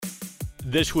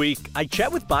This week, I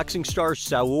chat with boxing star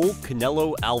Saul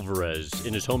Canelo Alvarez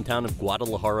in his hometown of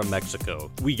Guadalajara, Mexico.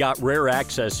 We got rare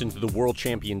access into the world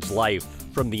champion's life,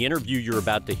 from the interview you're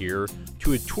about to hear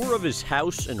to a tour of his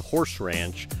house and horse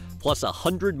ranch, plus a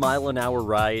 100-mile-an-hour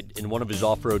ride in one of his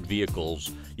off-road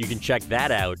vehicles. You can check that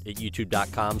out at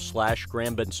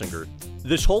youtube.com/Graham Bensinger.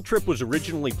 This whole trip was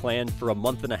originally planned for a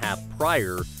month and a half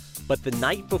prior, but the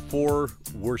night before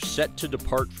we're set to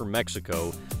depart for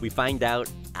Mexico, we find out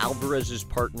Alvarez's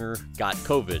partner got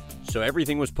COVID, so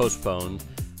everything was postponed,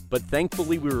 but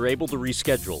thankfully we were able to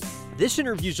reschedule. This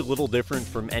interview's a little different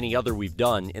from any other we've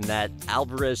done in that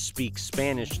Alvarez speaks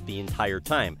Spanish the entire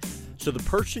time. So the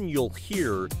person you'll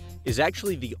hear is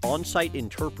actually the on-site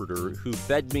interpreter who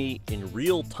fed me in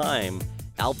real time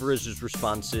Alvarez's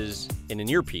responses in an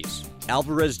earpiece.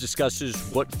 Alvarez discusses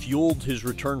what fueled his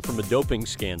return from a doping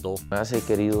scandal.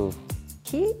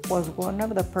 He was one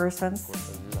of the persons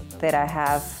that I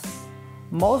have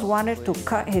most wanted to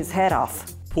cut his head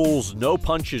off. Pulls no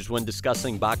punches when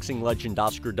discussing boxing legend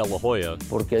Oscar De La Hoya.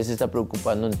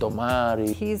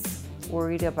 He's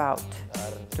worried about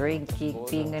drinking,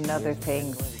 being in other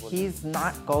things. He's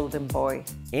not Golden Boy.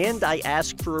 And I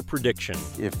asked for a prediction.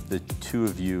 If the two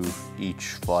of you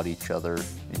each fought each other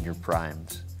in your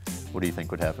primes, what do you think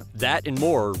would happen? That and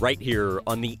more right here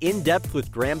on the In Depth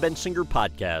with Graham Bensinger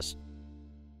podcast.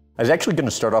 I was actually going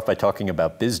to start off by talking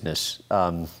about business.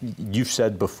 You've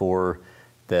said before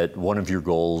that one of your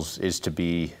goals is to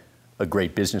be a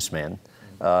great businessman.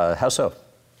 How so?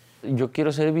 Yo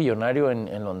quiero ser billonario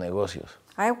en los negocios.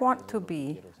 I want to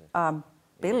be a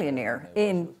billionaire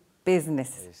in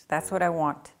business. That's what I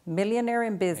want. Millionaire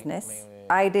in business.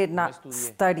 I did not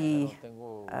study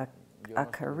a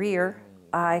career.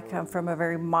 I come from a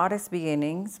very modest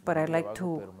beginnings, but I like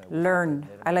to learn.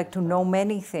 I like to know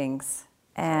many things.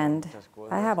 And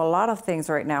I have a lot of things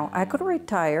right now. I could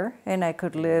retire and I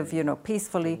could live,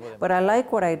 peacefully, but I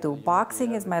like what I do.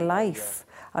 Boxing is my life.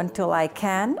 Until I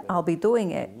can, I'll be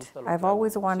doing it. I've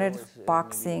always wanted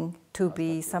boxing to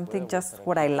be something just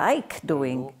what I like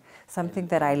doing, something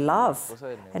that I love,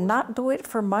 and not do it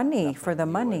for money, for the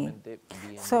money.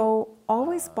 So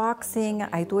always boxing,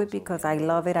 I do it because I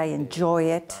love it, I enjoy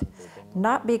it,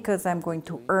 not because I'm going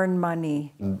to earn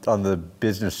money. On the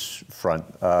business front,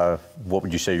 what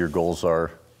would you say your goals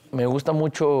are? Me gusta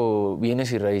mucho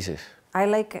bienes y raíces. I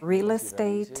like real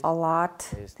estate a lot.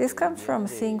 This comes from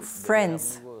seeing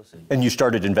friends. And you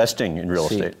started investing in real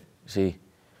estate? Sí.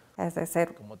 As I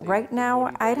said, right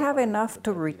now, I'd have enough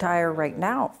to retire right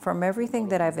now from everything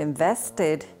that I've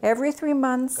invested. Every 3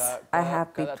 months, I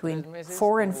have between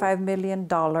 $4 and $5 million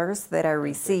that I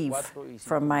receive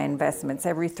from my investments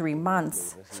every 3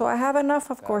 months. So I have enough,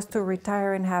 of course, to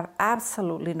retire and have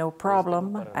absolutely no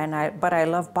problem. But I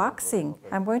love boxing.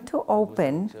 I'm going to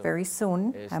open very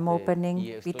soon. I'm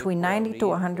opening between 90 to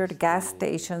 100 gas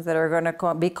stations that are going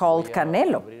to be called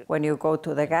Canelo. When you go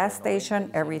to the gas station,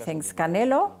 everything's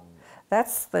Canelo.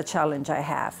 That's the challenge I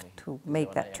have, to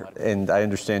make that true. And I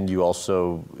understand you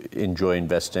also enjoy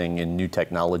investing in new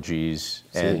technologies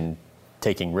and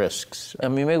taking risks. A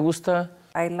mí me gusta.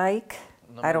 I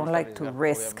don't like to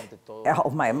risk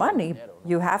all my money.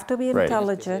 You have to be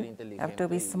intelligent, you have to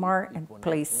be smart, and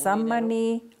place some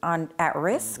money at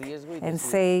risk and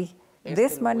say,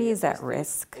 this money is at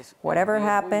risk. Whatever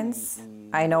happens,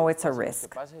 I know it's a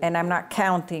risk, and I'm not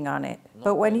counting on it.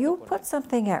 But when you put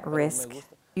something at risk,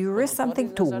 you risk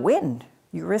something to win.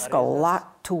 You risk a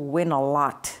lot to win a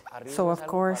lot. So, of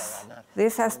course,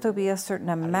 this has to be a certain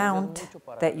amount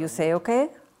that you say, okay,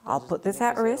 I'll put this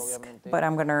at risk, but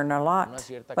I'm going to earn a lot.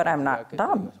 But I'm not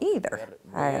dumb either.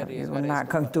 I'm not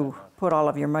going to put all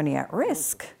of your money at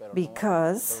risk.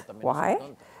 Because, why?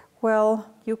 Well,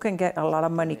 you can get a lot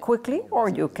of money quickly, or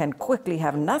you can quickly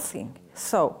have nothing.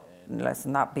 So, let's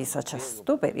not be such a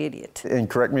stupid idiot. And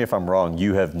correct me if I'm wrong,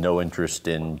 you have no interest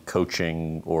in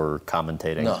coaching or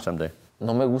commentating someday?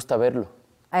 No me gusta verlo.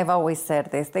 I've always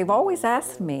said this. They've always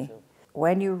asked me,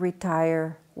 when you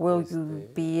retire, will you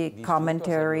be a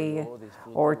commentary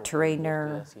or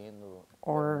trainer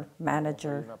or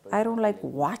manager? I don't like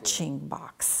watching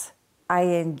box. I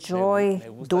enjoy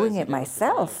doing it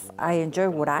myself. I enjoy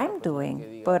what I'm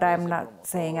doing, but I'm not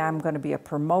saying I'm going to be a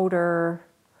promoter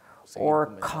or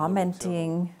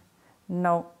commenting.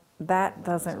 No, that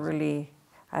doesn't really,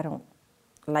 I don't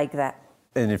like that.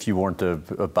 And if you weren't a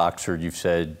boxer, you've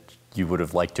said you would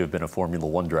have liked to have been a Formula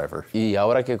One driver. Y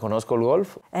ahora que conozco el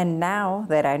golf. And now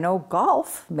that I know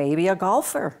golf, maybe a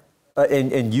golfer.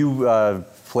 And you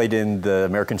played in the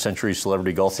American Century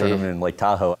Celebrity Golf Tournament in Lake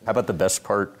Tahoe. How about the best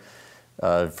part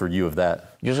for you of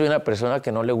that? Yo soy una persona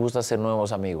que no le gusta hacer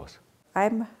nuevos amigos.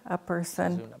 I'm a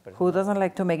person who doesn't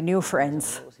like to make new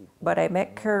friends, but I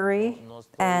met Curry,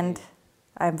 and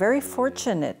I'm very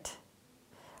fortunate.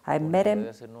 I met him,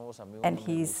 and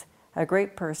he's a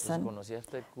great person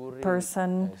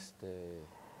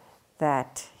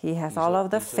that he has all of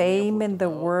the fame in the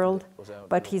world,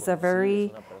 but he's a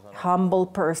very humble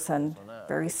person,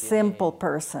 very simple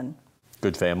person.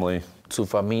 Good family. Su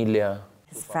familia.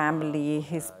 His family,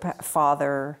 his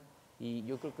father.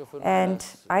 And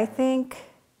I think,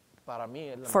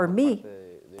 for me,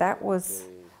 that was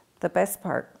the best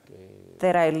part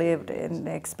that I lived and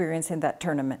experienced in that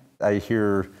tournament. I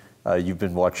hear you've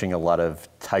been watching a lot of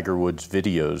Tiger Woods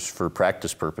videos for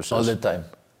practice purposes. All the time.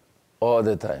 All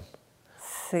the time.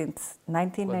 Since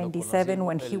 1997,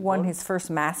 when he won his first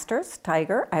Masters,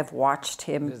 Tiger, I've watched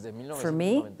him. For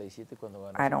me,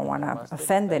 I don't want to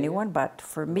offend anyone, but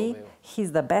for me,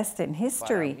 he's the best in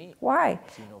history. Why?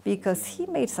 Because he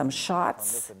made some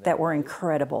shots that were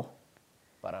incredible.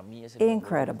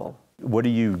 Incredible. What do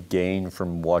you gain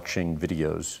from watching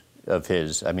videos of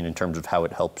his? I mean, in terms of how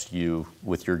it helps you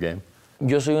with your game?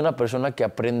 Yo soy una persona que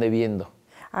aprende viendo.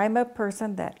 I'm a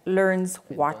person that learns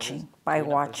watching, by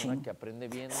watching.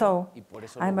 So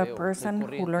I'm a person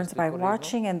who learns by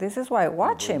watching, and this is why I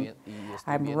watch him.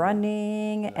 I'm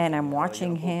running and I'm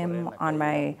watching him on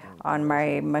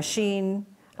my machine.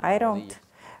 I don't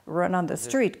run on the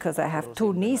street because I have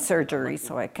 2 knee surgeries,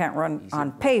 so I can't run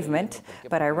on pavement,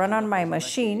 but I run on my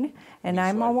machine, and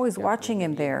I'm always watching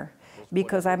him there.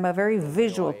 Because I'm a very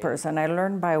visual person. I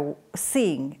learn by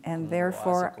seeing, and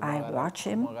therefore I watch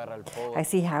him. I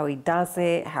see how he does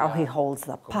it, how he holds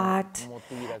the putt,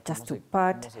 just to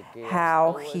putt,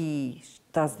 how he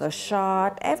does the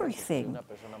shot, everything.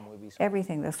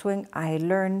 Everything, the swing, I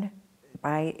learn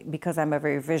because I'm a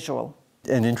very visual.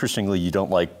 And interestingly, you don't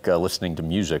like listening to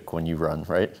music when you run,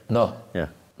 right? No. Yeah.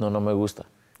 No me gusta.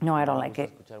 No, I don't like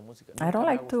it. I don't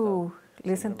like to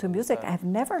listen to music. I've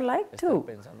never liked to.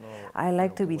 I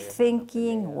like to be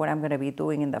thinking what I'm going to be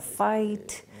doing in the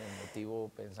fight.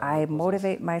 I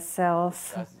motivate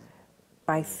myself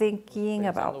by thinking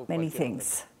about many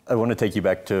things. I want to take you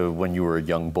back to when you were a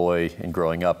young boy and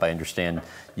growing up. I understand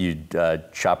you'd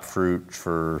chop fruit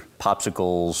for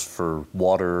popsicles, for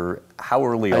water. How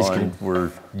early on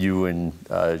were you and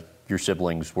your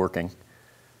siblings working?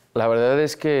 La verdad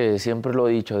es que siempre lo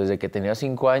he dicho, desde que tenía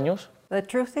 5 años. The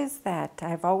truth is that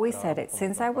I've always said it.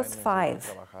 Since I was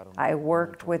 5, I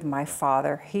worked with my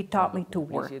father. He taught me to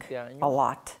work a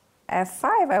lot. At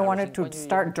 5, I wanted to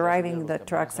start driving the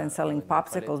trucks and selling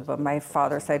popsicles, but my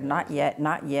father said, not yet,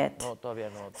 not yet.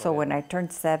 So when I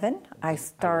turned 7, I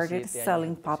started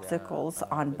selling popsicles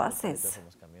on buses.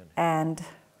 And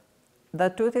the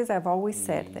truth is, I've always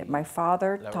said that my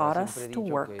father taught us to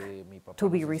work, to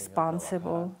be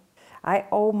responsible. I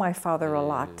owe my father a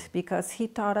lot because he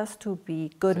taught us to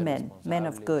be good men, men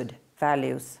of good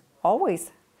values.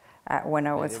 Always. When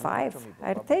I was 5,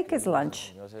 I'd take his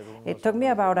lunch. It took me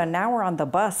about an hour on the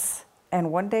bus.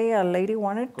 And one day a lady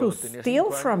wanted to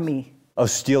steal from me. Oh,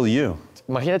 steal you?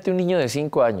 Imagínate un niño de 5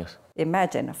 años.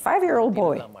 Imagine, a 5-year-old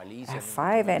boy. At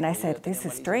 5, and I said, this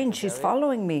is strange, she's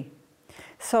following me.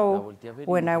 So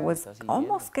when I was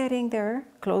almost getting there,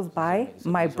 close by,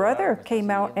 my brother came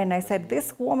out and I said,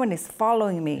 this woman is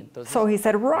following me. So he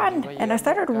said, run. And I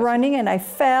started running and I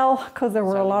fell because there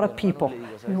were a lot of people.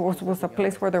 It was a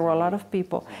place where there were a lot of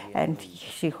people. And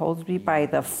she holds me by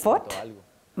the foot.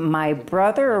 My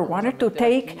brother wanted to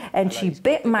take, and she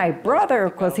bit my brother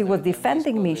because he was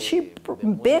defending me. She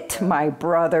bit my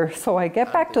brother. So I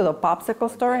get back to the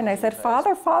popsicle store and I said,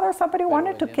 Father, somebody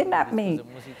wanted to kidnap me.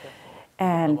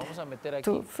 And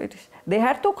they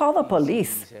had to call the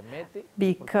police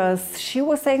because she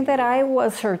was saying that I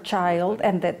was her child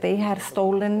and that they had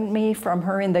stolen me from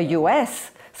her in the U.S.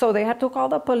 So they had to call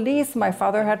the police. My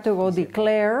father had to go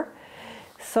declare.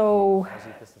 So,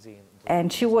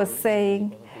 and she was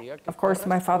saying, of course,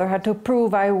 my father had to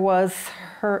prove I was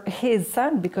his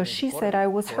son because she said I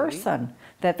was her son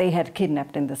that they had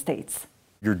kidnapped in the States.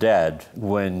 Your dad,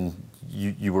 when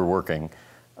you were working,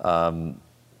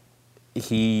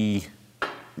 he,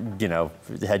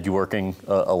 had you working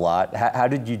a lot. How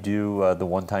did you do the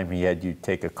one time he had you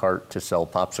take a cart to sell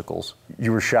popsicles?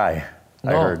 You were shy,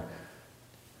 I heard.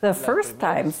 The first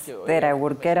times that I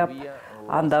would get up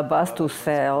on the bus to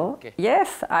sell,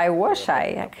 yes, I was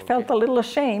shy. I felt a little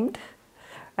ashamed.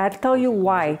 I'll tell you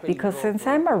why. Because since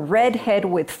I'm a redhead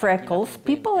with freckles,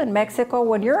 people in Mexico,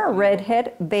 when you're a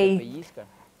redhead,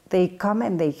 they come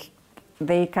and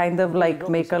they kind of like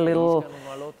make a little,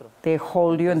 they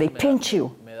hold you and they pinch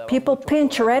you. People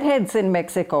pinch redheads in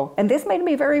Mexico, and this made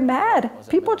me very mad.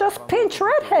 People just pinch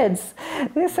redheads.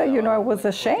 They say, I was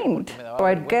ashamed. So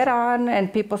I'd get on,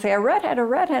 and people say, a redhead,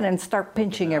 and start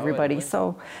pinching everybody.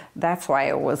 So that's why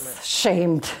I was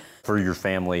shamed. For your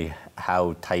family,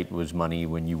 how tight was money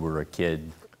when you were a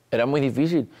kid? Era muy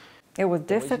difícil. It was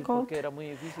difficult.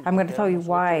 I'm going to tell you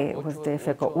why it was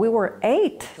difficult. We were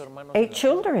eight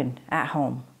children at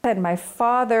home. And my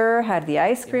father had the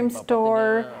ice cream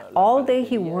store. All day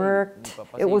he worked.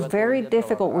 It was very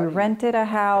difficult. We rented a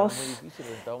house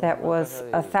that was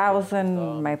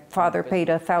 1,000. My father paid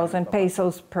 1,000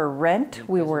 pesos per rent.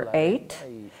 We were eight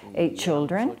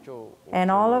children. And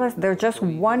all of us, there's just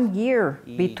 1 year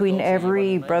between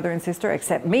every brother and sister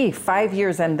except me, 5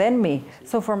 years and then me.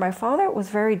 So for my father, it was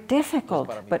very difficult,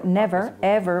 but never,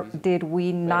 ever did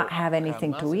we not have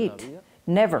anything to eat.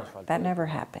 Never. That never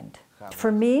happened.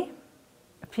 For me,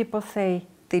 people say,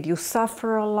 did you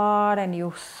suffer a lot? And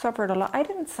you suffered a lot. I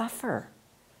didn't suffer.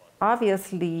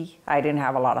 Obviously, I didn't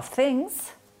have a lot of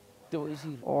things.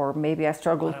 Or maybe I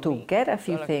struggled to get a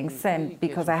few things, and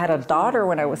because I had a daughter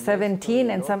when I was 17,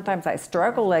 and sometimes I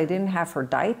struggled. I didn't have her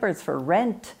diapers, for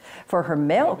rent, for her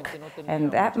milk,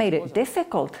 and that made it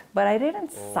difficult. But I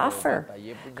didn't suffer,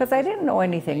 because I didn't know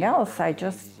anything else. I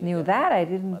just knew that. I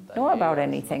didn't know about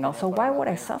anything else, so why would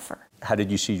I suffer? How did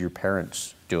you see your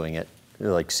parents doing it,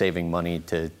 like saving money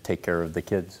to take care of the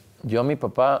kids? Yo a mi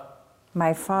papá.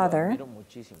 My father,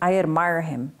 I admire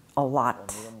him a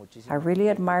lot. I really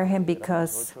admire him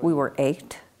because we were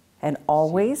eight, and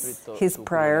always his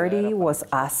priority was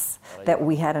us, that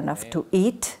we had enough to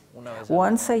eat.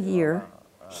 Once a year,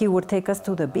 he would take us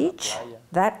to the beach,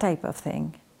 that type of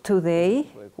thing. Today,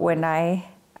 when I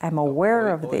am aware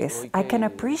of this, I can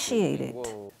appreciate it.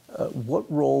 What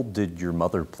role did your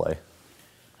mother play?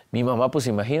 Mi mamá, pues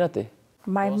imagínate.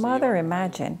 My mother,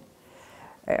 imagine,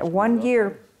 1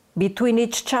 year between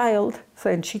each child,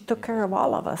 and she took care of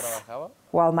all of us.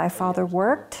 While my father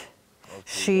worked,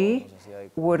 she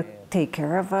would take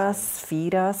care of us,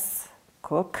 feed us,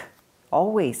 cook,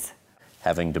 always.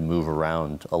 Having to move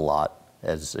around a lot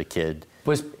as a kid,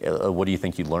 what do you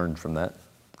think you learned from that?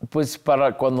 Pues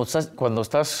para cuando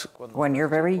estás... When you're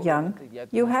very young,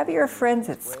 you have your friends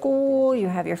at school, you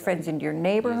have your friends in your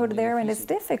neighborhood there, and it's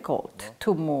difficult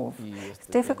to move. It's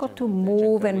difficult to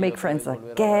move and make friends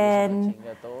again,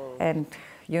 and,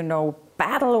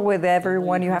 battle with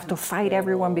everyone. You have to fight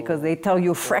everyone because they tell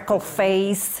you freckle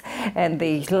face, and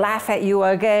they laugh at you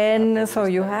again, so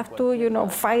you have to,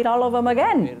 fight all of them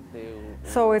again.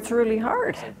 So it's really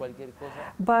hard.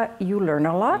 But you learn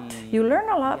a lot. You learn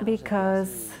a lot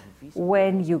because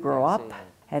when you grow up,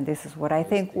 and this is what I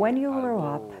think, when you grow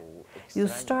up, you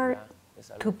start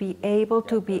to be able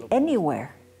to be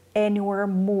anywhere,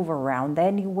 move around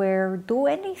anywhere, do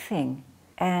anything.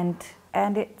 And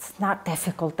it's not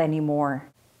difficult anymore.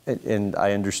 And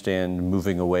I understand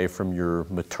moving away from your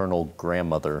maternal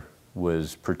grandmother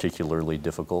was particularly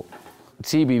difficult.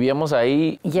 Sí, vivíamos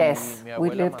ahí. Yes, we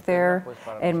lived there,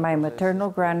 and my maternal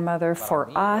grandmother,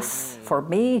 for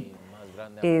me,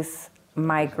 is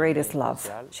my greatest love.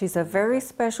 She's a very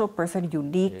special person,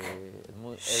 unique.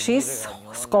 She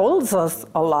scolds us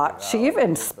a lot. She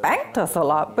even spanked us a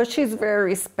lot, but she's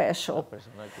very special.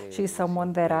 She's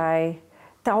someone that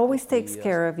always takes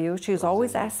care of you. She's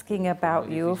always asking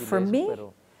about you. For me,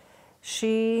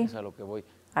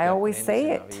 I always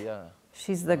say it.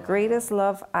 She's the greatest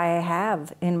love I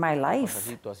have in my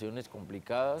life.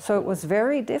 So it was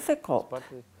very difficult.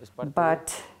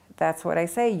 But that's what I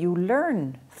say. You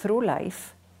learn through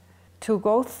life to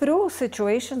go through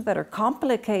situations that are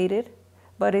complicated,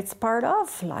 but it's part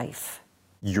of life.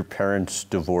 Your parents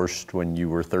divorced when you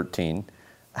were 13.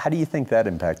 How do you think that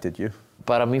impacted you?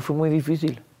 Para mí fue muy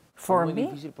difícil. For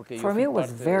me, it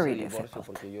was very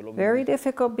difficult. Very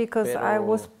difficult because I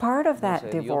was part of that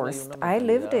divorce. I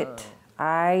lived it.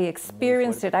 I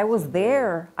experienced it. I was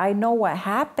there. I know what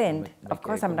happened. Of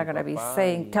course, I'm not going to be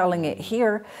telling it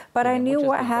here, but I knew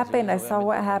what happened. I saw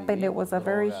what happened. It was a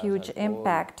very huge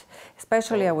impact,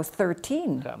 especially I was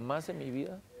 13.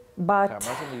 But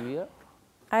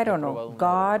I don't know.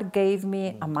 God gave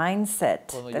me a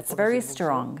mindset that's very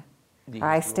strong.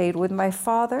 I stayed with my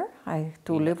father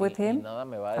to live with him.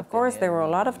 Of course, there were a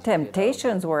lot of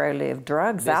temptations where I lived,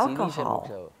 drugs,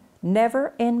 alcohol.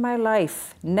 Never in my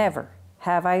life, never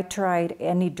have I tried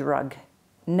any drug.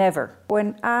 Never.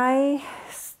 When I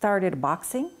started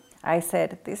boxing, I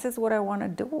said, this is what I want to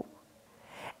do.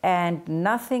 And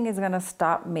nothing is going to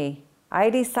stop me.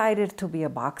 I decided to be a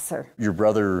boxer. Your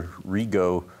brother,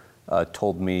 Rigo,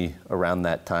 told me around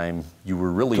that time you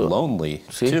were really lonely,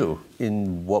 too.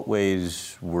 In what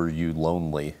ways were you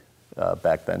lonely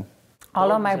back then?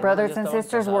 All of my brothers and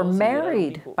sisters were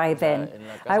married by then.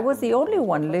 I was the only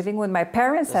one living with my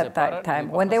parents at that time.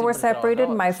 When they were separated,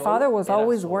 my father was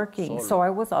always working, so I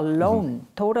was alone,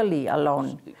 totally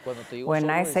alone. When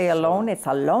I say alone, it's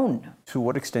alone. To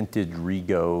what extent did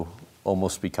Rigo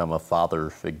almost become a father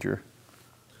figure?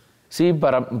 Sí,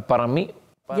 para mí.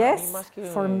 Yes,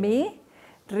 for me,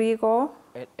 Rigo,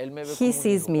 he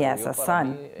sees me as a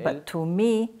son, but to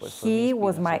me, he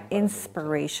was my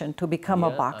inspiration to become a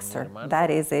boxer. That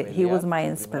is it. He was my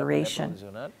inspiration.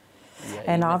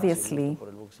 And obviously,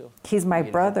 he's my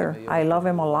brother. I love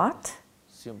him a lot.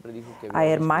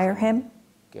 I admire him.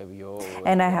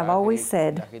 And I have always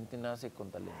said,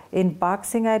 in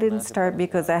boxing, I didn't start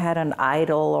because I had an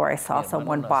idol or I saw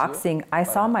someone boxing. I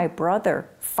saw my brother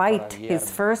fight his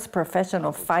first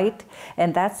professional fight,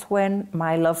 and that's when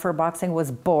my love for boxing was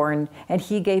born, and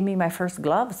he gave me my first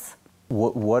gloves.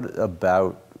 What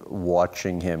about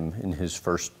watching him in his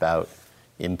first bout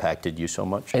impacted you so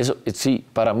much? Sí,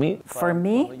 para mí. For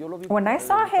me, when I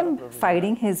saw him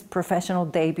fighting his professional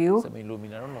debut,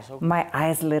 my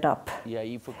eyes lit up.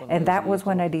 And that was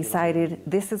when I decided,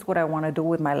 this is what I want to do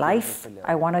with my life.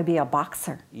 I want to be a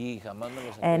boxer.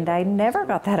 And I never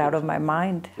got that out of my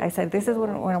mind. I said, this is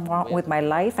what I want with my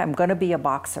life. I'm going to be a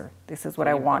boxer. This is what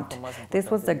I want.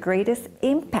 This was the greatest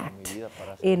impact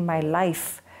in my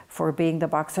life for being the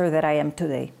boxer that I am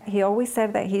today. He always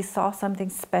said that he saw something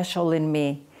special in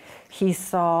me. He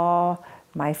saw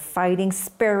my fighting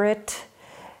spirit,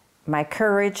 my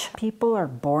courage. People are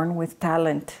born with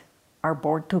talent, are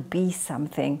born to be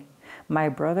something. My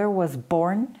brother was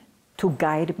born to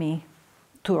guide me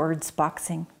towards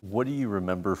boxing. What do you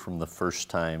remember from the first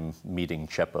time meeting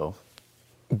Chepo?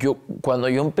 Cuando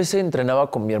yo empecé, entrenaba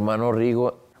con mi hermano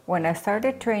Rigo. When I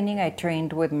started training, I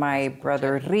trained with my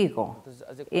brother Rigo.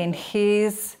 In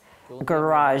his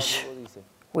garage,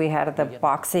 we had the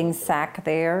boxing sack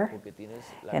there,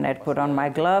 and I'd put on my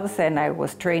gloves, and I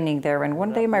was training there. And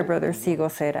one day my brother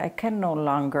Rigo said, I can no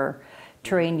longer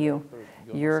train you.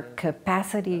 Your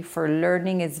capacity for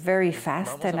learning is very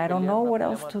fast, and I don't know what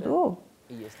else to do.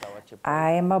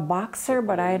 I am a boxer,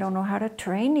 but I don't know how to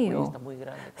train you.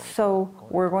 So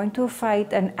we're going to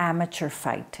fight an amateur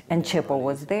fight. And Chepo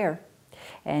was there.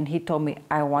 And he told me,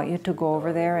 I want you to go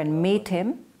over there and meet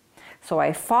him. So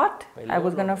I fought. I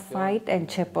was going to fight. And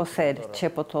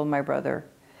Chepo told my brother,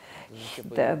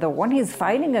 the one he's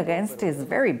fighting against is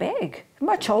very big,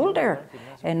 much older.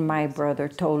 And my brother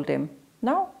told him,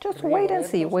 no, just wait and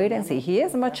see, wait and see. He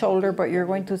is much older, but you're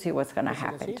going to see what's going to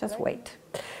happen. Just wait.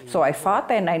 So I fought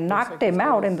and I knocked him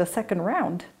out in the second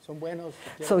round.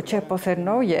 So Chepo said,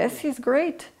 no, yes, he's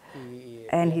great.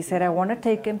 And he said, I want to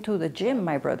take him to the gym,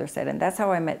 my brother said. And that's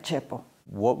how I met Chepo.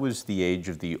 What was the age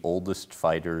of the oldest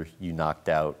fighter you knocked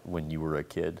out when you were a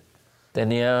kid?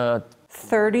 Tenía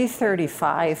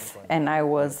 35, and I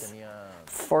was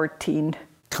 14.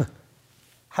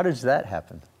 How does that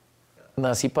happen?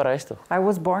 Nací para esto. I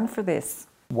was born for this.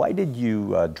 Why did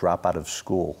you drop out of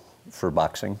school for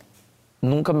boxing?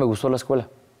 Nunca me gustó la escuela.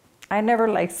 I never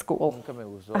liked school.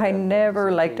 I never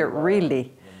liked it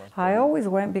really. I always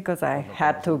went because I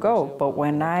had to go. But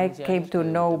when I came to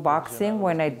know boxing,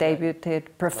 when I debuted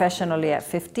professionally at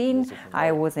 15,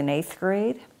 I was in 8th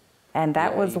grade. And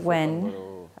that was when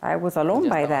I was alone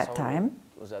by that time.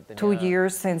 2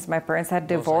 years since my parents had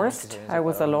divorced, I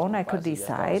was alone. I could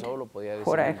decide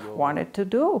what I wanted to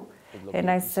do. And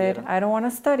I said, I don't want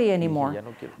to study anymore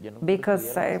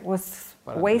because I was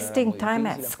wasting time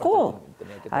at school.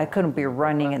 I couldn't be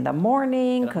running in the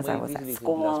morning because I was at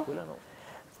school.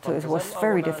 So it was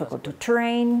very difficult to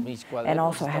train. And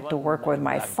also I had to work with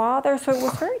my father. So it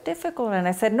was very difficult. And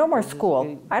I said, no more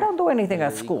school. I don't do anything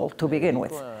at school to begin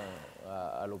with.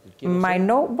 My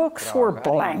notebooks were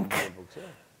blank.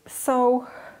 So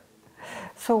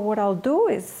what I'll do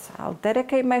is I'll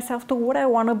dedicate myself to what I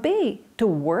want to be, to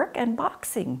work and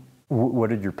boxing. What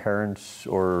did your parents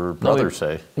or brother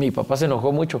say? Mi papá se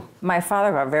enojó mucho. My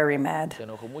father got very mad.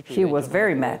 He was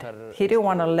very mad. He didn't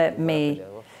want to let me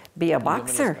be a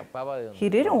boxer. He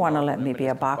didn't want to let me be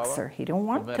a boxer. He didn't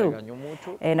want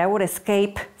to. And I would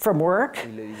escape from work.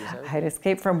 I'd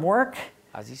escape from work.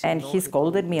 And he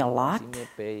scolded me a lot.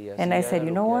 And I said,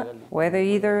 you know what? Whether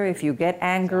either if you get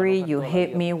angry, you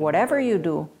hit me, whatever you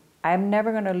do, I'm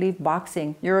never going to leave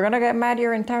boxing. You're going to get mad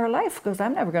your entire life because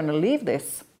I'm never going to leave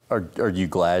this. Are you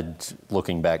glad,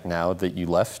 looking back now, that you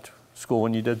left school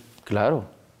when you did? Claro.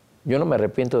 Yo no me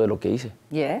arrepiento de lo que hice.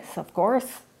 Yes, of course.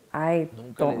 I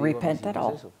don't repent at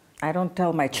all. I don't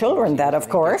tell my children that, of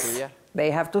course.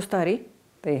 They have to study.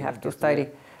 They have to study.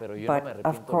 But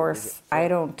of course, I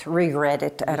don't regret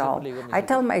it at all. I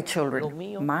tell my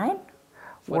children, mine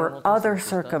were other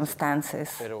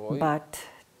circumstances. But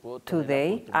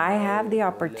today, I have the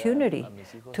opportunity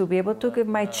to be able to give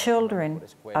my children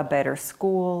a better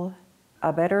school,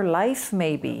 a better life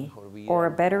maybe, or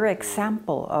a better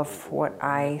example of what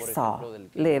I saw,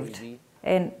 lived.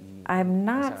 And I'm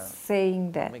not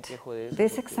saying that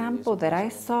this example that I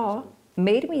saw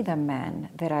made me the man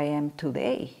that I am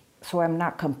today. So I'm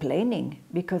not complaining,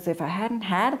 because if I hadn't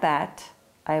had that,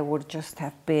 I would just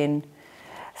have been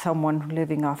someone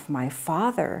living off my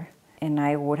father, and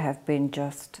I would have been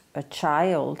just a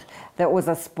child that was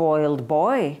a spoiled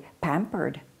boy,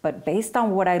 pampered. But based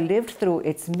on what I lived through,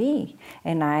 it's me.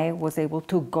 And I was able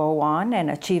to go on and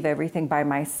achieve everything by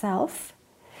myself.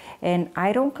 And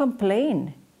I don't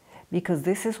complain, because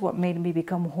this is what made me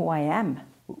become who I am.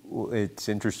 It's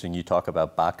interesting you talk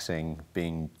about boxing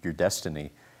being your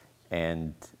destiny.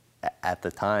 And at the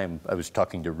time, I was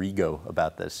talking to Rigo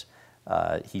about this.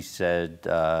 He said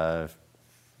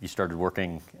you started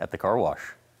working at the car wash,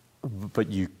 but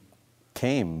you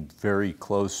came very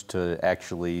close to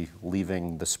actually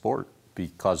leaving the sport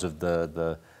because of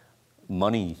the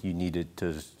money you needed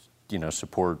to,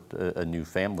 support a new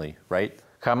family, right?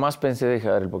 Jamás pensé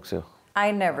dejar el boxeo.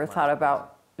 I never thought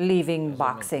about leaving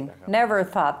boxing. Never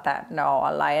thought that. No,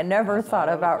 I lie. I never thought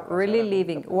about really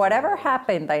leaving. Whatever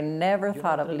happened, I never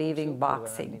thought of leaving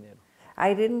boxing.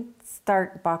 I didn't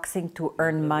start boxing to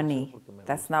earn money.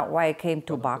 That's not why I came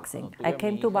to boxing. I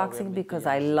came to boxing because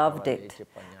I loved it.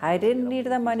 I didn't need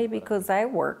the money because I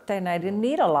worked and I didn't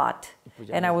need a lot.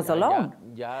 And I was alone.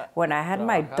 When I had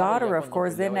my daughter, of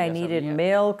course, then I needed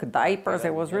milk, diapers.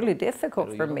 It was really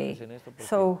difficult for me.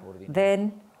 So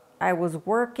then I was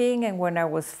working, and when I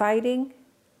was fighting,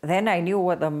 then I knew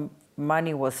what the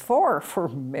money was for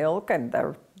milk and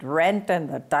the rent and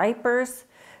the diapers.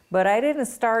 But I didn't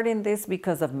start in this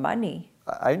because of money.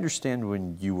 I understand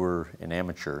when you were an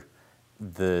amateur,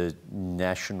 the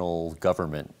national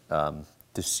government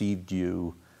deceived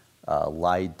you,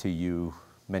 lied to you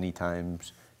many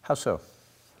times. How so?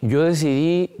 Yo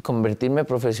decidí convertirme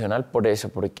profesional por eso,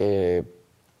 porque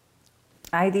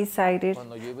I decided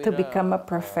to become a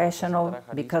professional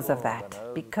because of that.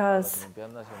 Because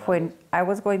when I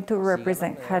was going to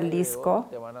represent Jalisco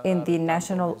in the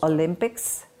National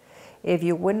Olympics, if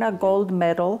you win a gold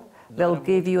medal, they'll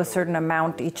give you a certain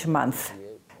amount each month.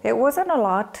 It wasn't a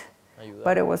lot,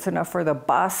 but it was enough for the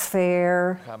bus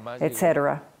fare,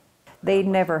 etc. They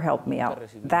never helped me out.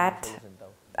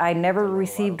 I never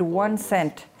received 1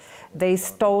 cent. They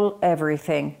stole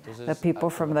everything, the people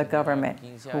from the government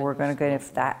who were going to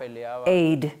give that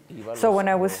aid. So when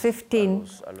I was 15,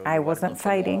 I wasn't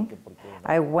fighting.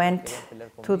 I went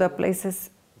to the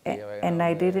places and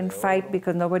I didn't fight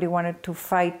because nobody wanted to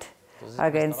fight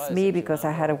against me because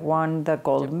I had won the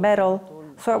gold medal.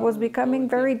 So I was becoming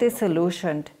very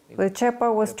disillusioned. With Chepo, I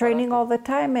was training all the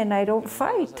time and I don't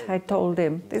fight. I told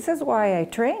him, this is why I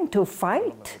train, to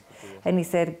fight. And he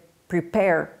said,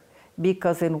 prepare,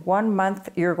 because in 1 month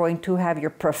you're going to have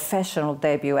your professional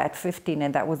debut at 15,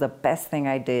 and that was the best thing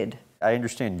I did. I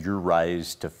understand your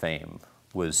rise to fame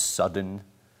was sudden,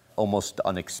 almost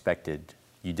unexpected.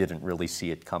 You didn't really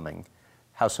see it coming.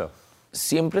 How so?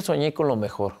 Siempre soñé con lo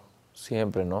mejor,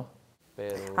 siempre, ¿no?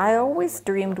 I always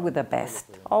dreamed with the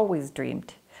best, always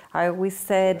dreamed. I always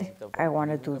said, I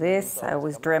want to do this. I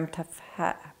always dreamt of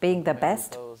being the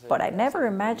best, but I never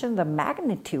imagined the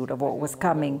magnitude of what was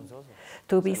coming.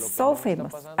 To be so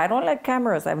famous. I don't like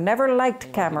cameras. I've never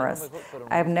liked cameras.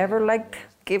 I've never liked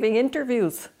giving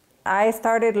interviews. I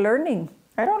started learning.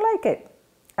 I don't like it.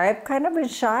 I've kind of been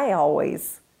shy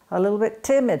always, a little bit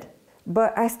timid.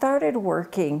 But I started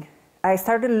working. I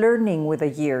started learning with the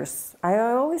years. I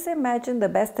always imagined the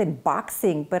best in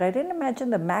boxing, but I didn't imagine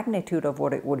the magnitude of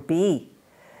what it would be.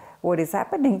 What is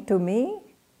happening to me,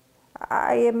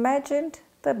 I imagined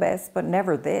the best, but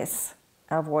never this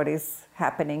of what is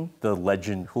happening. The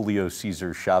legend Julio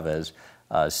Cesar Chavez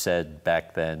said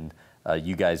back then,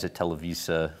 you guys at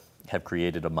Televisa have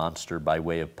created a monster by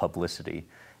way of publicity.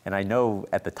 And I know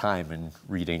at the time in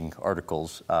reading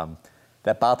articles,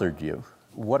 that bothered you.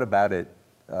 What about it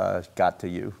got to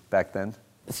you back then?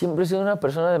 Siempre he sido una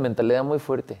persona de mentalidad muy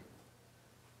fuerte.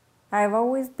 I've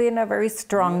always been a very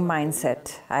strong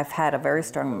mindset. I've had a very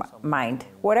strong mind.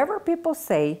 Whatever people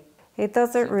say, it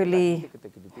doesn't really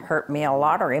hurt me a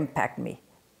lot or impact me.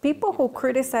 People who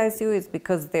criticize you is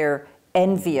because they're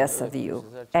envious of you.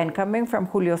 And coming from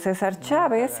Julio Cesar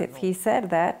Chavez, if he said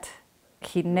that,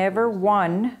 he never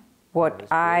won what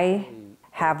I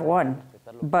have won.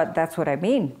 But that's what I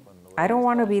mean. I don't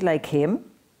want to be like him.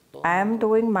 I'm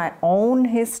doing my own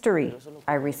history.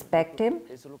 I respect him,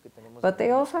 but they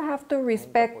also have to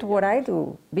respect what I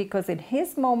do, because in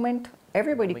his moment,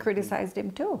 everybody criticized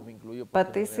him too.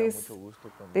 But this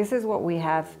is what we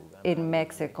have in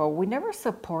Mexico. We never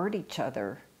support each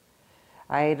other.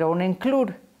 I don't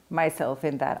include myself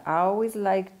in that. I always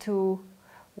like to,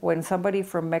 when somebody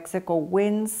from Mexico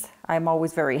wins, I'm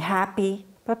always very happy.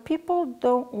 But people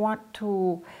don't want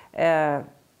to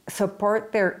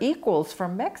support their equals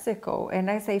from Mexico. And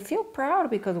I say, feel proud,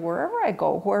 because wherever I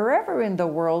go, wherever in the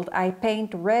world, I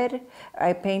paint red,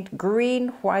 I paint green,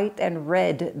 white, and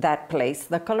red that place,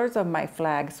 the colors of my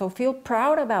flag. So feel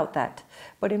proud about that.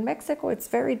 But in Mexico, it's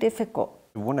very difficult.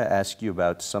 I want to ask you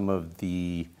about some of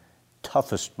the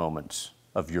toughest moments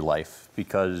of your life,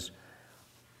 because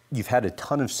you've had a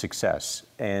ton of success,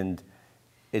 and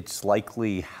it's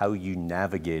likely how you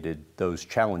navigated those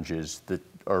challenges that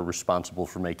are responsible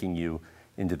for making you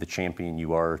into the champion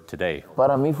you are today.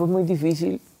 Para mí fue muy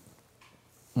difícil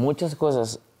muchas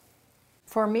cosas.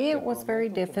 For me, it was very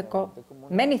difficult.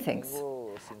 Many things.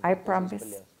 I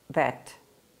promise that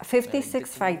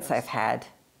 56 fights I've had,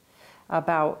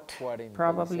 about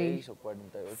probably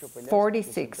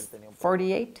 46,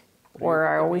 48, where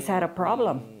I always had a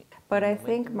problem. But I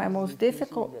think my most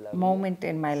difficult moment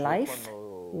in my life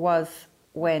was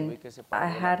when I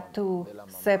had to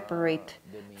separate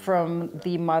from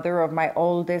the mother of my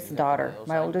oldest daughter.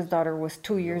 My oldest daughter was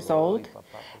 2 years old,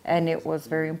 and it was a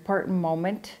very important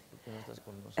moment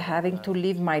having to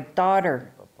leave my daughter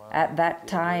at that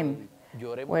time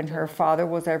when her father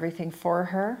was everything for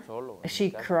her. She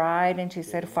cried and she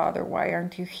said, "Father, why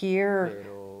aren't you here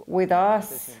with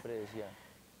us?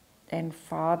 And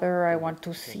Father, I want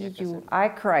to see you." I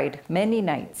cried many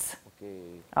nights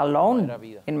alone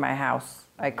in my house.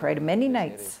 I cried many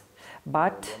nights,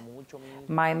 but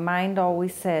my mind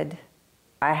always said,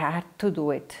 I had to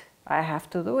do it. I have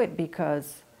to do it,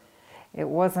 because it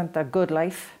wasn't a good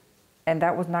life, and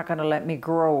that was not going to let me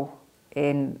grow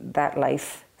in that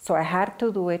life. So I had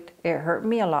to do it. It hurt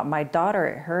me a lot. My daughter,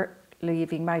 it hurt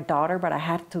leaving my daughter, but I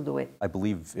had to do it. I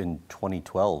believe in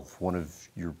 2012, one of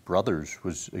your brothers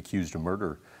was accused of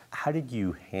murder. How did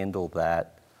you handle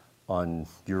that on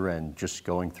your end, just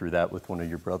going through that with one of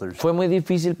your brothers? Fue muy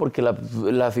difícil porque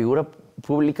la figura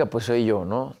pública pues soy yo,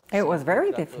 ¿no? It was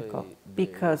very difficult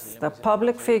because the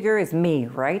public figure is me,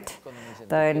 right?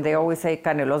 And they always say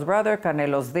Canelo's brother,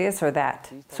 Canelo's this or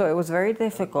that. So it was very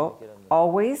difficult.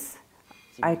 Always,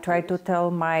 I try to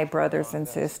tell my brothers and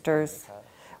sisters,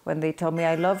 when they tell me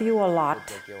I love you a lot,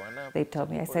 they tell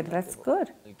me, I said, that's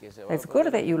good. It's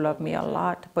good that you love me a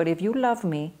lot, but if you love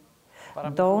me,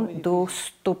 don't do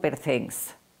stupid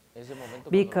things,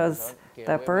 because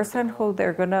the person who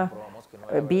they're gonna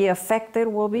be affected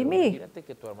will be me.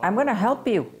 I'm gonna help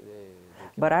you,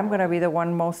 but I'm gonna be the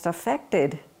one most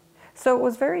affected. So it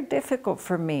was very difficult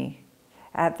for me.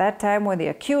 At that time when they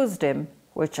accused him,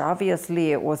 which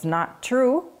obviously it was not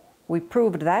true, we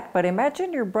proved that, but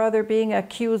imagine your brother being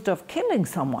accused of killing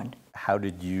someone. How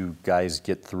did you guys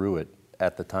get through it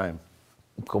at the time?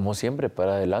 Como siempre,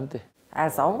 para adelante.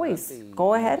 As always,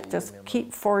 go ahead, just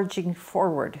keep forging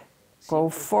forward. Go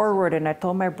forward. And I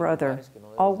told my brother,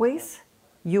 always,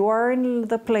 you are in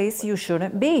the place you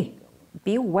shouldn't be.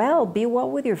 Be well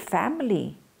with your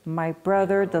family. My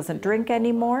brother doesn't drink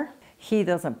anymore. He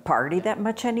doesn't party that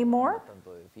much anymore.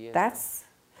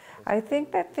 I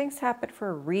think that things happen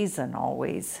for a reason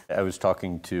always. I was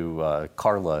talking to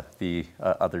Carla the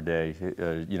other day,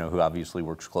 who obviously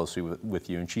works closely with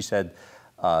you, and she said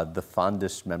the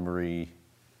fondest memory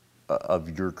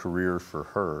of your career for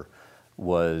her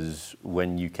was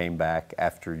when you came back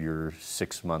after your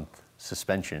 6-month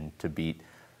suspension to beat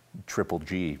Triple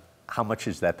G. How much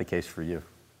is that the case for you?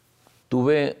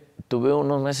 Tuve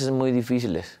unos meses muy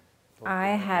difíciles. I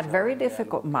had very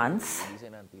difficult months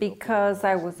because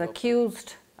I was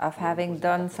accused of having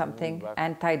done something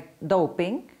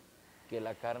anti-doping,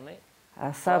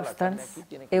 a substance.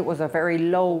 It was a very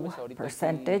low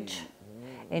percentage.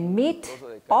 In meat,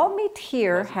 all meat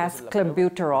here has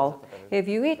clenbuterol. If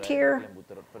you eat here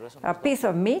a piece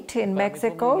of meat in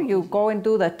Mexico, you go and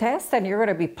do the test and you're going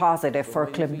to be positive for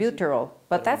clenbuterol.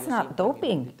 But that's not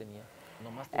doping.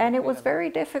 And it was very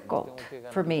difficult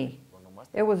for me.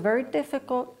 It was very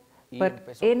difficult,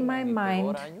 but in my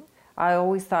mind, I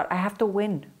always thought, I have to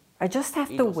win. I just have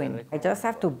to win. I just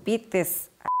have to beat this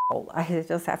asshole. I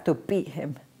just have to beat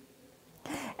him.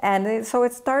 And so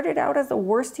it started out as the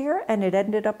worst year, and it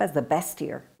ended up as the best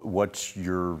year. What's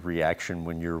your reaction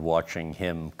when you're watching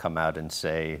him come out and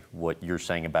say what you're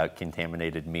saying about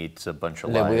contaminated meat's a bunch of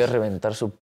lies? Le voy a reventar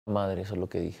su madre, eso es lo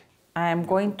que dije. I am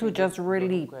going to just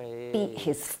really beat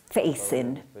his face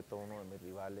in.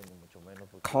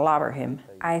 clobber him.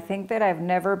 I think that I've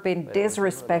never been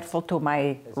disrespectful to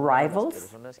my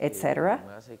rivals, etc.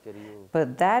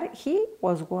 But that he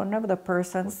was one of the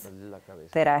persons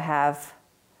that I have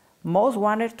most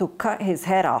wanted to cut his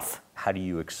head off. How do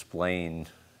you explain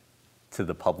to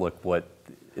the public what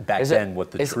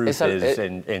the truth is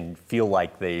and feel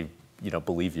like they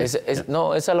believe you?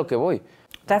 No, es a lo que voy.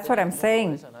 That's what I'm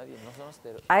saying.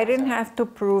 I didn't have to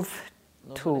prove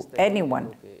to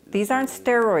anyone. These aren't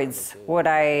steroids.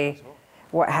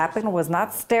 What happened was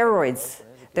not steroids.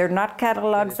 They're not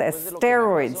cataloged as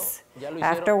steroids.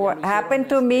 After what happened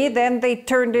to me, then they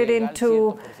turned it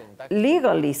into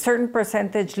legally, certain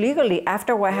percentage legally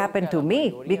after what happened to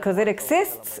me, because it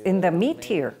exists in the me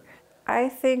tier. I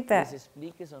think that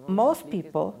most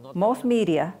people, most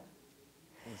media,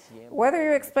 whether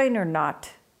you explain or not,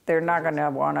 they're not going to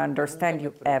want to understand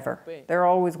you ever. They're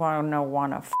always going to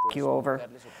want to f*** you over.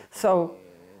 So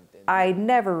I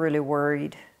never really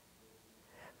worried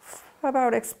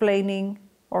about explaining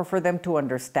or for them to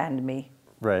understand me.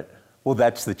 Right. Well,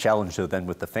 that's the challenge, though, then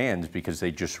with the fans, because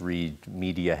they just read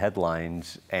media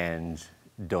headlines and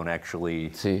don't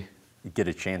actually get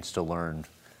a chance to learn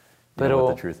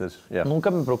what the truth is. Yeah.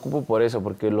 Nunca me preocupo por eso,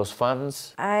 porque los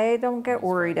fans... I don't get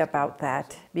worried about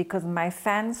that, because my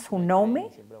fans who know me,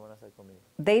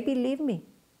 they believe me,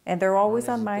 and they're always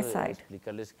on my side.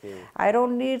 I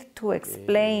don't need to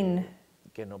explain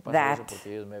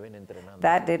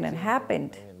that didn't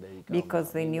happen,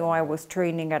 because they knew I was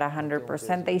training at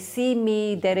 100%. They see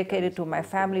me dedicated to my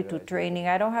family, to training.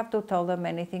 I don't have to tell them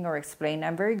anything or explain.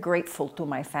 I'm very grateful to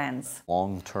my fans.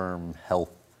 Long-term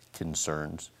health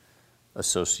concerns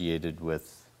associated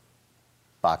with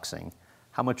boxing.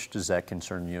 How much does that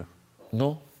concern you?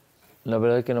 No, la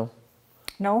verdad que no.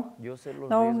 No,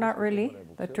 not really.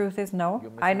 The truth is no.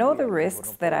 I know the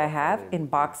risks that I have in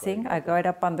boxing. I got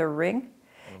up on the ring,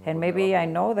 and maybe I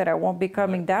know that I won't be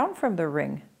coming down from the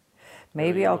ring.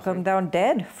 Maybe I'll come down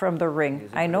dead from the ring.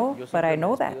 I know, but I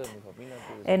know that.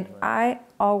 And I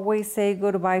always say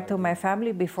goodbye to my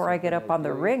family before I get up on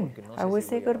the ring. I always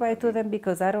say goodbye to them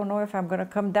because I don't know if I'm going to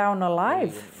come down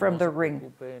alive from the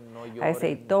ring. I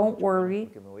say, don't worry,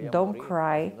 don't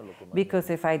cry, because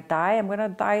if I die, I'm going to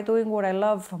die doing what I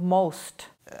love most.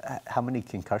 How many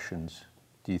concussions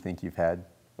do you think you've had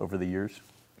over the years?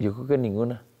 Yo creo que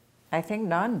ninguna. I think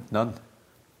none. None?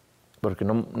 Porque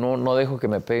no dejo que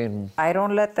me peguen. I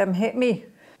don't let them hit me.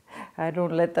 I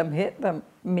don't let them hit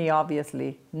me,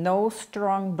 obviously. No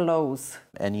strong blows.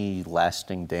 Any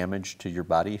lasting damage to your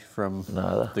body from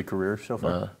the career so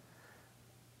far?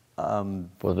 Nada.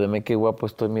 Pues veme qué guapo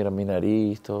estoy, mira mi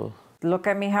nariz, todo. Look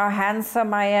at me, how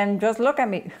handsome I am. Just look at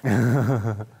me.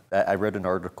 I read an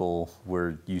article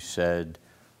where you said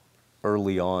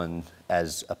early on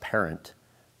as a parent,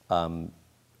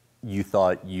 you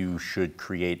thought you should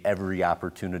create every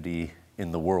opportunity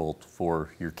in the world for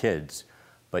your kids,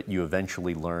 but you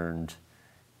eventually learned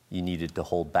you needed to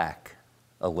hold back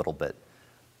a little bit.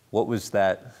 What was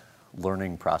that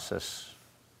learning process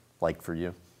like for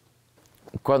you?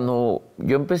 Cuando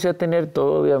yo empecé a tener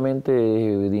todo,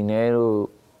 obviamente, dinero.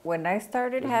 When I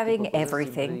started having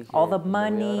everything, all the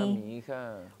money,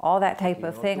 all that type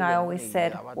of thing, I always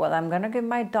said, well, I'm going to give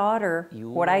my daughter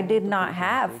what I did not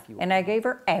have, and I gave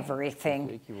her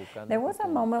everything. There was a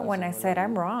moment when I said,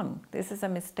 I'm wrong. This is a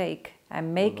mistake.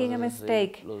 I'm making a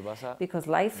mistake because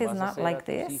life is not like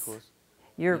this.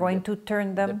 You're going to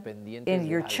turn them, in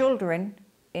your children,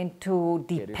 into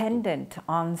dependent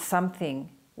on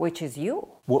something, which is you.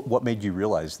 What made you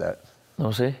realize that? No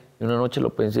sé, una noche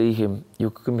lo pensé y dije, yo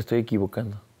creo que me estoy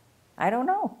equivocando. I don't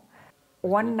know.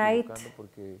 One night,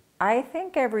 I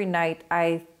think every night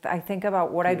I think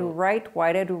about what I do right,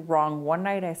 what I do wrong. One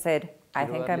night I said, I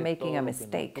think I'm making a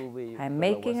mistake. I'm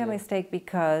making a mistake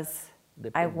because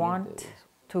I want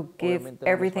to give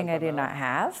everything I did not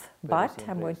have, but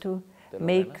I'm going to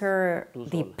make her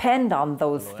depend on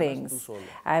those things.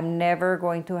 I'm never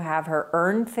going to have her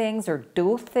earn things or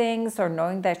do things or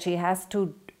knowing that she has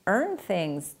to earn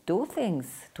things, do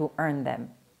things to earn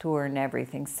them, to earn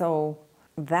everything. So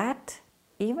that,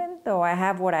 even though I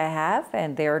have what I have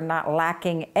and they're not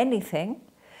lacking anything,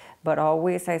 but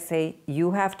always I say,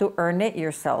 you have to earn it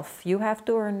yourself. You have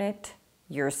to earn it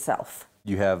yourself.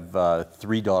 You have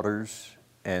 3 daughters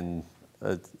and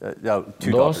 2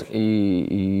 Dos daughters.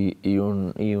 y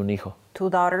un hijo. 2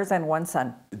 daughters and 1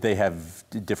 son. They have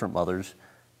different mothers.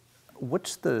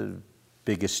 What's the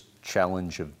biggest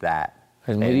challenge of that?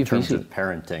 Es muy in terms difícil. of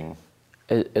parenting?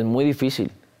 Es muy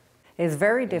difícil. It's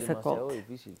very difficult,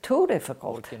 too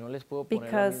difficult,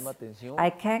 because I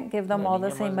can't give them all the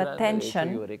same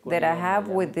attention that I have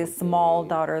with this small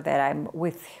daughter that I'm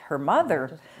with her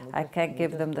mother. I can't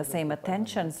give them the same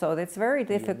attention, so it's very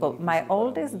difficult. My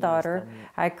oldest daughter,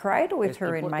 I cried with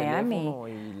her in Miami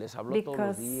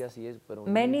because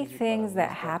many things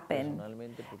that happen,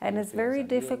 and it's very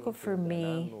difficult for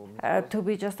me to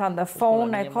be just on the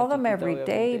phone. I call them every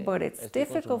day, but it's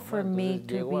difficult for me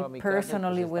to be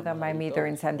personally with them. I'm either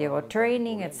in San Diego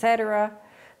training, etc.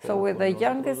 So with the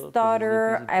youngest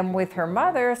daughter, I'm with her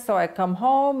mother, so I come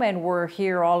home and we're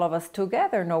here all of us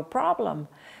together, no problem.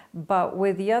 But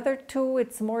with the other two,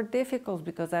 it's more difficult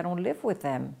because I don't live with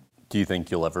them. Do you think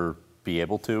you'll ever be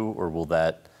able to, or will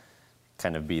that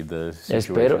kind of be the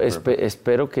situation?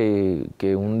 Espero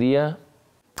que un día.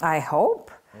 I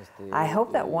hope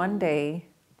that one day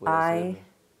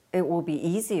it will be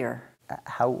easier.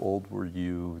 How old were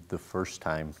you the first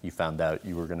time you found out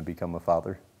you were going to become a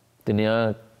father?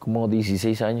 Tenía como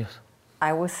 16 años.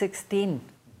 I was 16.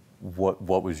 What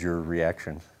was your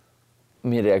reaction?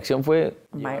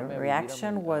 My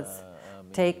reaction was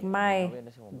take my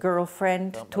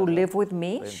girlfriend to live with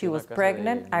me. She was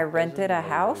pregnant. I rented a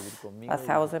house,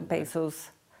 1,000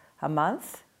 pesos a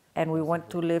month, and we went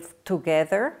to live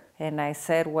together. And I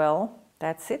said, well,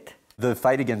 that's it. The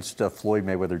fight against Floyd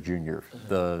Mayweather Jr.,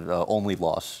 the only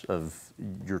loss of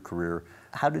your career,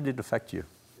 how did it affect you?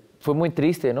 Fue muy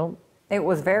triste, ¿no? It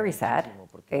was very sad.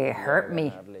 It hurt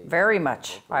me very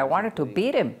much. I wanted to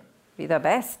beat him, be the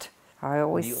best. I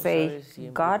always say,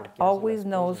 God always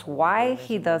knows why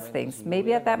he does things.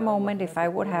 Maybe at that moment, if I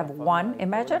would have won,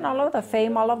 imagine all of the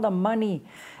fame, all of the money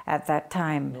at that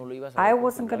time. I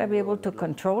wasn't going to be able to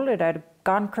control it. I'd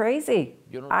gone crazy.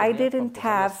 I didn't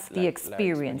have the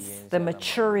experience, the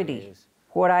maturity,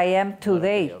 what I am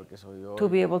today, to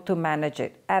be able to manage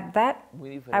it. At that,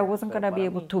 I wasn't going to be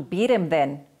able to beat him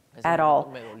then at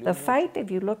all. The fight, if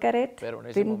you look at it,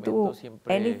 didn't do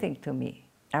anything to me.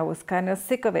 I was kind of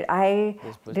sick of it. I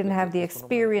didn't have the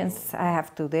experience I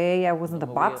have today. I wasn't the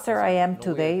boxer I am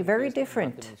today. Very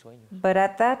different. But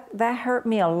at that hurt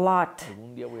me a lot.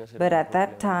 But at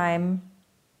that time,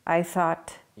 I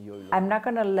thought, I'm not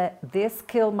going to let this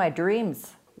kill my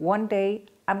dreams. One day,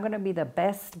 I'm going to be the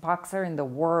best boxer in the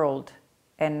world.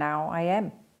 And now I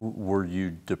am. Were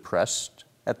you depressed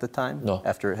at the time? No.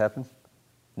 After it happened?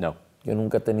 No. Yo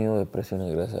nunca he tenido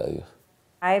depresiones, gracias a Dios.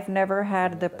 I've never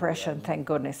had depression, thank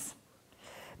goodness.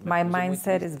 My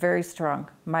mindset is very strong.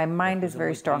 My mind is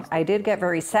very strong. I did get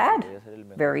very sad,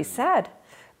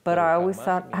 but I always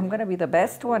thought I'm going to be the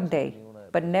best one day.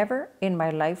 But never in my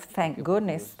life, thank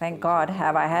goodness, thank God,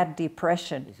 have I had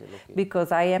depression,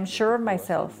 because I am sure of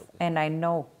myself and I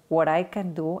know what I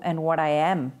can do and what I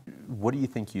am. What do you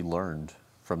think you learned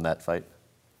from that fight?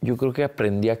 Yo creo que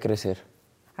aprendí a crecer.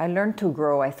 I learned to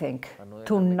grow, I think,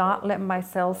 to not let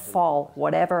myself fall,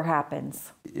 whatever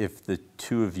happens. If the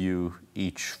two of you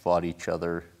each fought each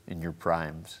other in your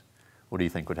primes, what do you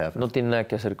think would happen? No tiene nada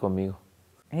que hacer conmigo.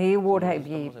 He would have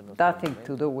nothing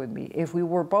to do with me. If we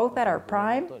were both at our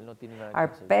prime,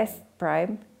 our best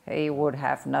prime, he would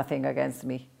have nothing against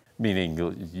me. Meaning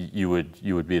you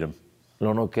would beat him?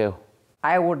 Lo noqueo.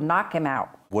 I would knock him out.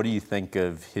 What do you think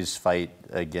of his fight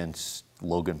against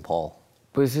Logan Paul?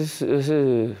 Pues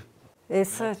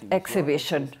It's an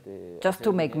exhibition, just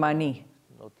to make money.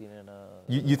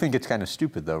 You think it's kind of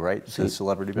stupid though, right? Sí. The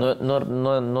celebrity bet?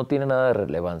 No tiene nada de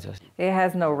relevancia. It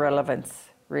has no relevance,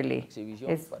 really.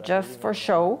 It's just for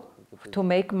show, to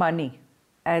make money.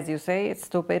 As you say, it's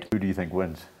stupid. Who do you think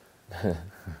wins?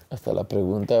 Hasta la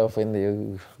pregunta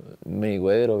ofende.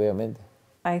 Mayweather, obviamente.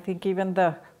 I think even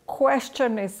the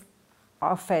question is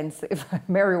offensive.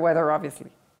 Merriweather,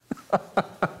 obviously.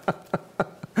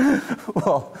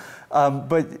 Well,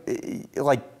 but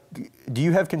like, do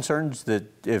you have concerns that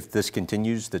if this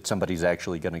continues, that somebody's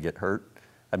actually going to get hurt?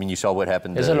 I mean, you saw what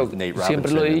happened to Nate Robinson.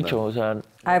 Siempre lo he dicho, o sea,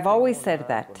 I've always said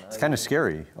that. It's kind of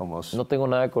scary, almost. No tengo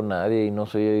nada con nadie y no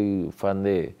soy fan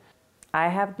de. I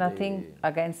have nothing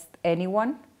against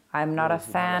anyone. I'm not a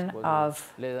fan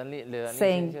of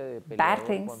saying bad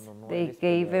things. They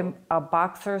gave him a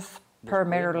boxer's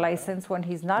permit or license when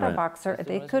he's not a boxer.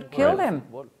 They could kill him.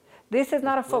 This is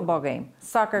not a football game,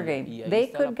 soccer game. They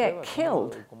could get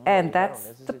killed, and that's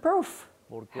the proof.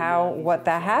 What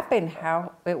that happened,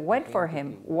 how it went for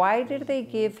him. Why did they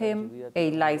give him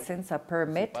a license, a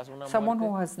permit, someone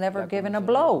who has never given a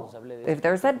blow? If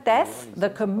there's a death, the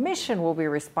commission will be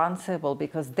responsible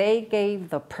because they gave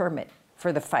the permit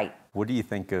for the fight. What do you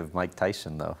think of Mike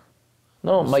Tyson, though?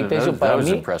 No, Mike Tyson para mí. That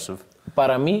was impressive.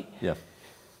 Para mí. Yeah.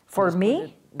 For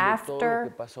me,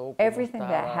 after everything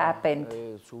that happened,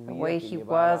 the way he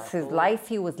was, his life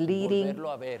he was leading,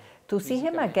 to see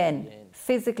him again,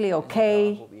 physically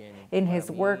okay, in his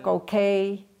work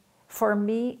okay, for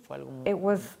me, it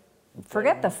was,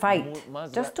 forget the fight,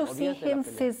 just to see him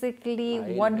physically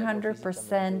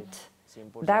 100%,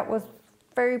 that was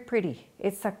very pretty.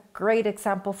 It's a great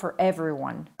example for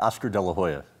everyone. Oscar De La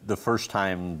Hoya, the first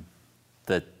time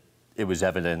that it was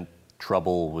evident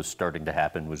trouble was starting to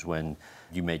happen was when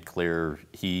you made clear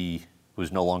he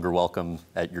was no longer welcome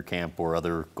at your camp or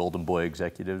other Golden Boy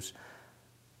executives.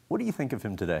 What do you think of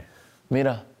him today?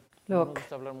 Mira. Look,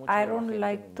 I don't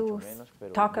like to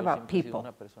talk about people,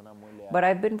 but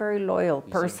I've been a very loyal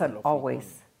person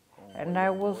always. And I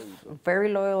was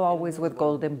very loyal always with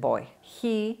Golden Boy.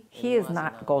 He is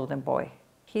not Golden Boy.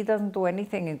 He doesn't do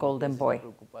anything in Golden Boy.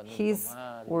 He's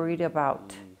worried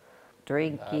about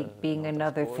drinking, being in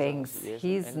other things.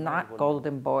 He's not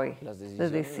Golden Boy. The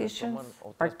decisions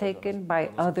are taken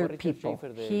by other people.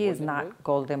 He is not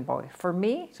Golden Boy. For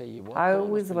me, I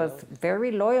always was a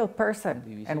very loyal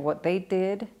person. And what they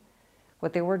did,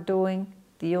 what they were doing,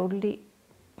 the only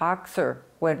boxer,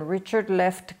 when Richard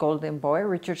left Golden Boy,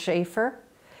 Richard Schaefer,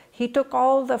 he took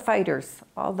all the fighters,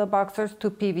 all the boxers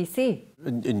to PBC.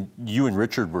 And you and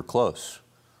Richard were close.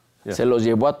 Yeah. Se los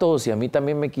llevó a todos y a mí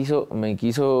también me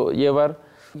quiso llevar.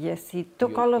 Yes, he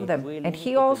took all of them. And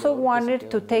he also wanted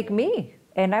to take me.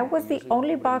 And I was the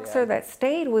only boxer that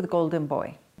stayed with Golden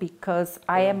Boy because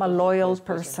I am a loyal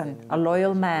person, a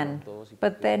loyal man.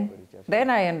 But then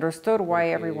I understood why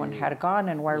everyone had gone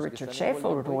and why Richard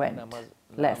Schaefer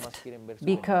left.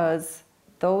 Because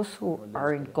those who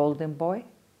are in Golden Boy,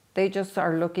 they just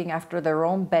are looking after their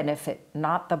own benefit,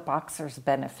 not the boxer's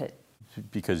benefit.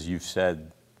 Because you've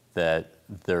said that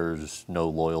there's no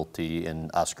loyalty in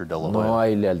Oscar De La Hoya. No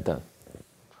hay lealtad.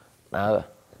 Nada.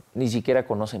 Ni siquiera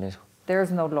conocen eso.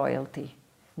 There's no loyalty.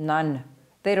 None.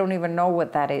 They don't even know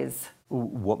what that is.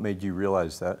 What made you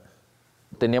realize that?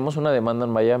 Teníamos una demanda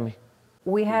en Miami.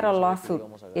 We had a lawsuit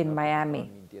in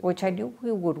Miami, which I knew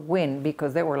we would win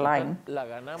because they were lying.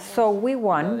 So we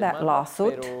won that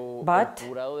lawsuit, but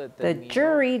the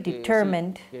jury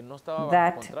determined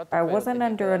that I wasn't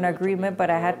under an agreement,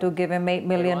 but I had to give him $8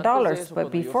 million.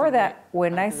 But before that,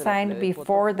 when I signed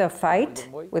before the fight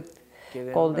with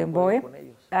Golden Boy,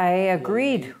 I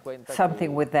agreed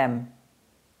something with them,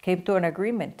 came to an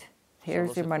agreement.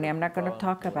 Here's your money. I'm not going to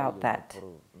talk about that.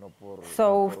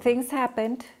 So things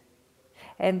happened,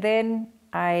 and then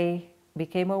I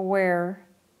became aware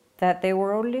that they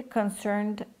were only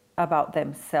concerned about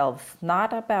themselves,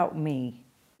 not about me.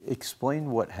 Explain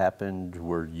what happened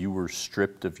where you were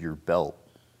stripped of your belt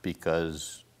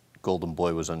because Golden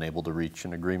Boy was unable to reach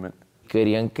an agreement.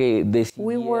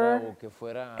 We were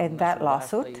in that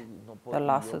lawsuit, the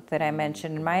lawsuit that I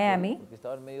mentioned in Miami,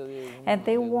 and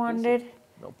they wanted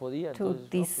to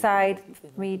decide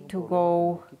me to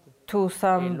go to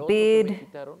some bid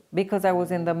because I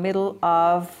was in the middle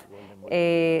of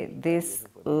this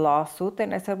lawsuit,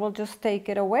 and I said, well, just take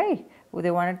it away. Well,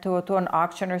 they wanted to go to an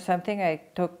auction or something.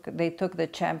 They took the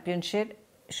championship,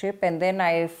 and then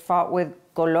I fought with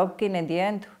Golovkin in the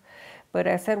end. But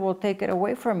I said, well, take it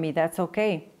away from me. That's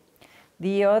okay.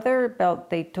 The other belt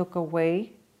they took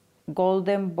away,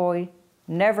 Golden Boy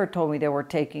never told me they were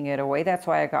taking it away. That's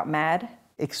why I got mad.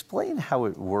 Explain how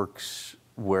it works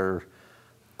where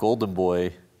Golden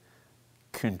Boy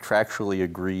contractually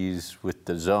agrees with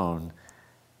the Zone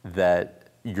that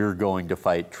you're going to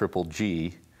fight Triple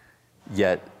G,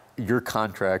 yet your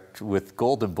contract with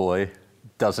Golden Boy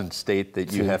doesn't state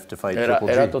that you have to fight Triple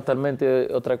G. Era totalmente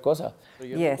otra cosa.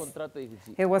 Yes,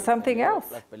 it was something else.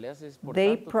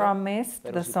 They promised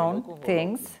the Zone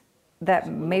things that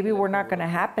maybe were not going to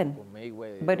happen.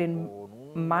 But in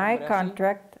my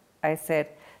contract, I said,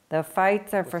 the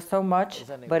fights are for so much,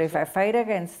 but if I fight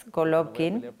against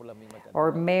Golovkin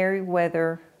or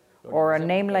Merriweather or a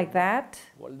name like that,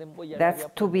 that's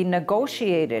to be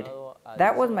negotiated.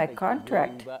 That was my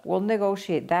contract. We'll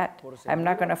negotiate that. I'm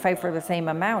not going to fight for the same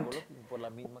amount.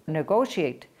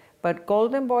 Negotiate. But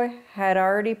Golden Boy had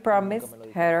already promised,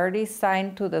 had already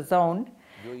signed to the Zone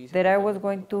that I was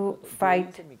going to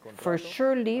fight for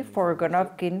surely for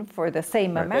Golovkin for the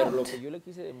same amount.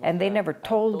 And they never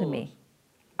told me.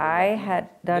 I had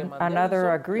done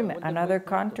another agreement, another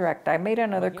contract. I made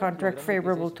another contract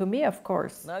favorable to me, of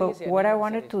course. But what I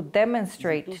wanted to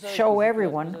demonstrate, show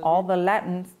everyone, all the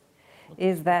Latins,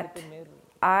 is that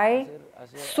I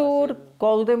sued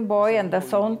Golden Boy and the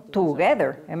Zone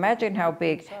together. Imagine how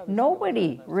big.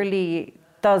 Nobody really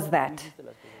does that.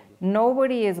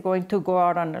 Nobody is going to go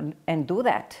out and do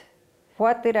that.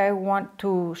 What did I want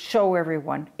to show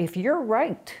everyone? If you're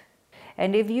right,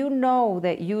 And if you know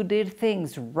that you did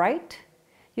things right,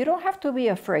 you don't have to be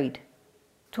afraid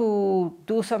to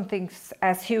do something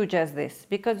as huge as this,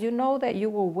 because you know that you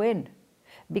will win,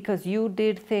 because you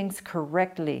did things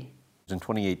correctly. In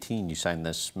 2018, you signed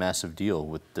this massive deal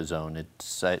with DAZN.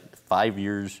 It's 5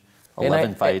 years,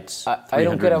 11 fights, I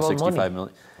don't care about money. $365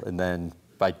 million. And then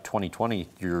by 2020,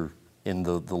 you're in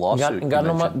the lawsuit.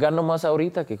 Gano más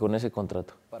ahorita que con ese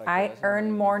contrato. I earn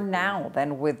more now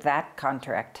than with that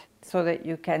contract, so that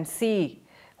you can see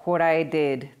what I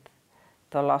did,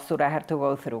 the lawsuit I had to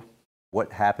go through.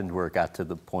 What happened where it got to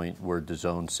the point where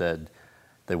DAZN said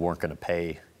they weren't going to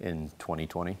pay in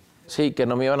 2020? Sí, que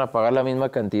no me iban a pagar la misma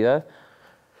cantidad.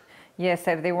 Yes,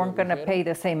 said they weren't going to pay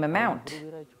the same amount.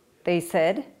 They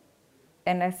said,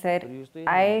 and I said,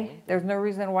 there's no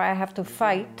reason why I have to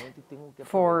fight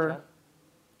for,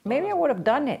 maybe I would have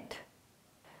done it.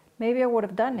 Maybe I would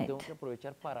have done it.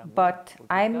 But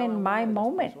I'm in my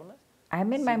moment.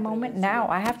 I'm in my moment now.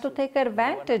 I have to take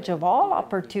advantage of all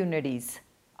opportunities.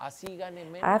 I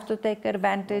have to take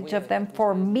advantage of them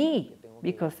for me,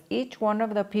 because each one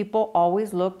of the people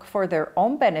always look for their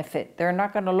own benefit. They're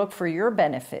not going to look for your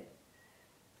benefit.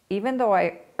 Even though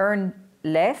I earn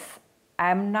less,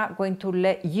 I'm not going to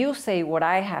let you say what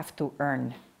I have to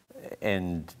earn.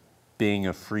 And being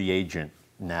a free agent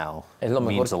now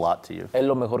means a lot to you. Es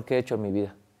lo mejor que he hecho en mi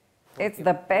vida. It's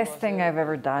the best thing I've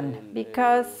ever done,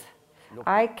 because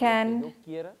I can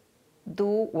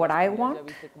do what I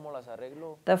want.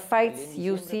 The fights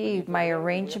you see, my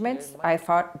arrangements, I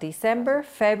fought December,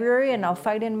 February, and I'll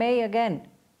fight in May again.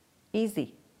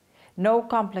 Easy. No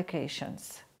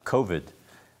complications. COVID.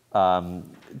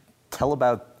 Tell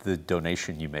about the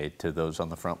donation you made to those on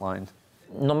the front line.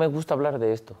 No me gusta hablar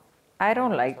de esto. I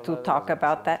don't like to talk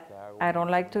about that. I don't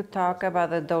like to talk about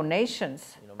the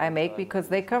donations I make, because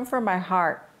they come from my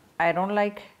heart. I don't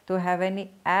like to have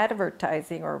any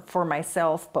advertising or for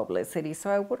myself publicity, so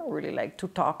I wouldn't really like to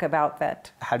talk about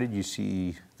that. How did you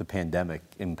see the pandemic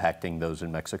impacting those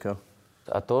in Mexico?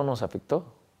 A todos nos afectó.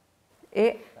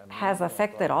 It has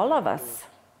affected all of us.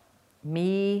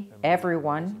 Me,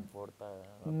 everyone.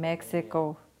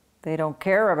 Mexico, they don't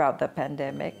care about the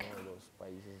pandemic.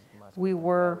 We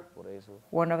were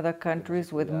one of the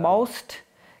countries with most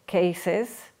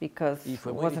cases because it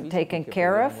wasn't taken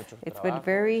care of. It's been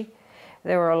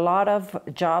there were a lot of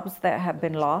jobs that have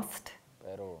been lost,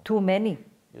 too many.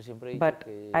 But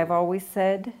I've always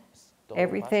said,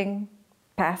 everything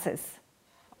passes.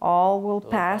 All will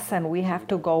pass and we have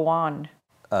to go on.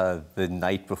 The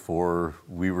night before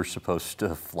we were supposed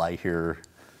to fly here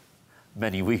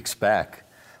many weeks back,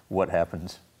 what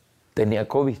happened? Tenía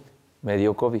COVID. Me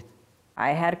dio COVID.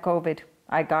 I had COVID.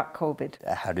 I got COVID.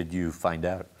 How did you find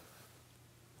out?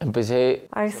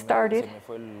 I started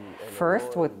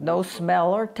first with no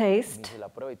smell or taste,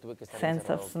 sense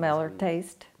of smell or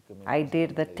taste. I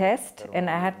did the test and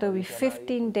I had to be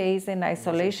 15 days in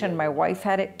isolation. My wife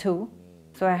had it too,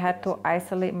 so I had to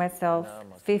isolate myself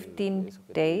 15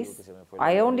 days.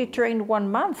 I only trained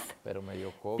 1 month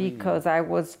because I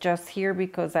was just here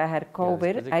because I had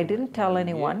COVID. I didn't tell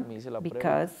anyone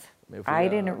because I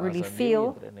didn't really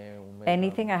feel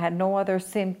anything. I had no other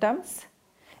symptoms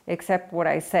except what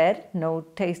I said, no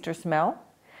taste or smell.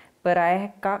 But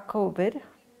I got COVID.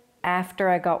 After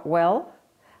I got well,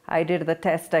 I did the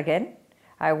test again.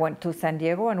 I went to San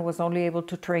Diego and was only able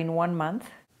to train 1 month.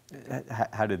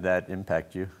 How did that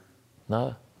impact you?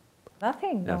 Nada.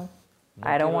 Nothing, no.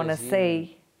 I don't want to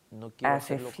say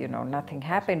as if, nothing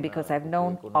happened, because I've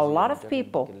known a lot of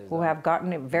people who have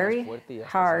gotten it very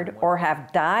hard or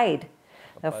have died.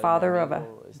 The father of a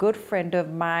good friend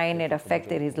of mine, it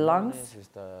affected his lungs.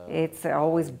 It's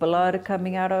always blood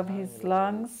coming out of his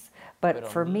lungs. But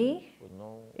for me,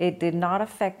 it did not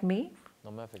affect me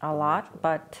a lot,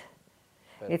 but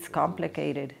it's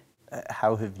complicated.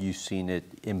 How have you seen it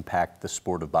impact the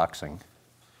sport of boxing?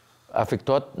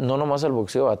 Afectó no nomás al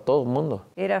boxeo, a todo el mundo.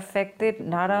 It affected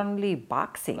not only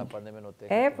boxing,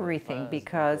 everything,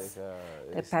 because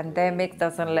the pandemic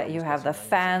doesn't let you have the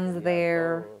fans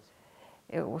there.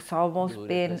 It was almost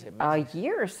been a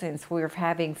year since we were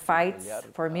having fights.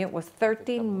 For me, it was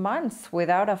 13 months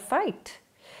without a fight.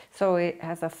 So it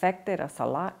has affected us a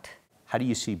lot. How do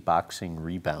you see boxing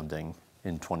rebounding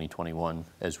in 2021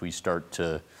 as we start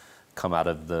to come out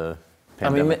of the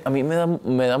pandemic? A mí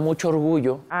me da mucho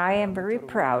orgullo. I am very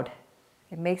proud.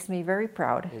 It makes me very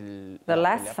proud. The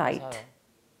last fight,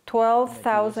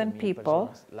 12,000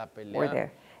 people were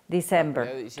there.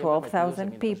 December,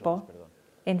 12,000 people.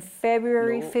 In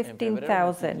February,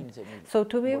 15,000. So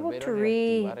to be able to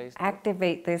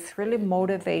reactivate this really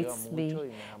motivates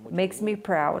me, makes me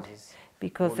proud,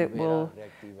 because it will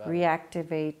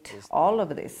reactivate all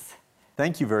of this.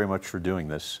 Thank you very much for doing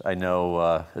this. I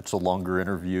know it's a longer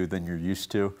interview than you're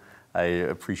used to. I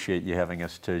appreciate you having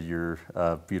us to your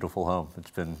beautiful home. It's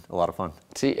been a lot of fun.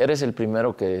 Sí, eres el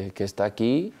primero que está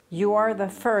aquí. You are the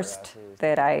first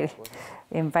that I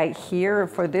invite here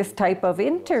for this type of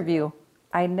interview.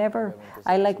 I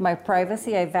like my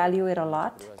privacy. I value it a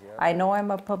lot. I know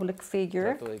I'm a public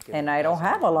figure and I don't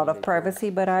have a lot of privacy,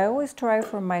 but I always try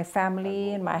for my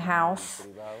family and my house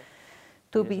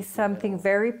to be something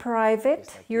very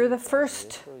private. You're the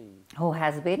first who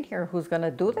has been here, who's going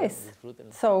to do this.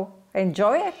 So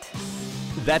enjoy it.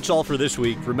 That's all for this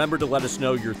week. Remember to let us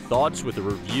know your thoughts with a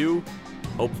review,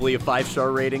 hopefully a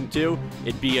 5-star rating too.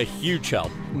 It'd be a huge help.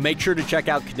 Make sure to check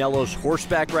out Canelo's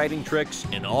horseback riding tricks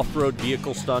and off-road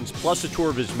vehicle stunts, plus a tour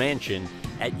of his mansion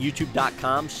at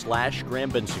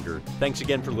youtube.com/Graham Bensinger. Thanks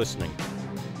again for listening.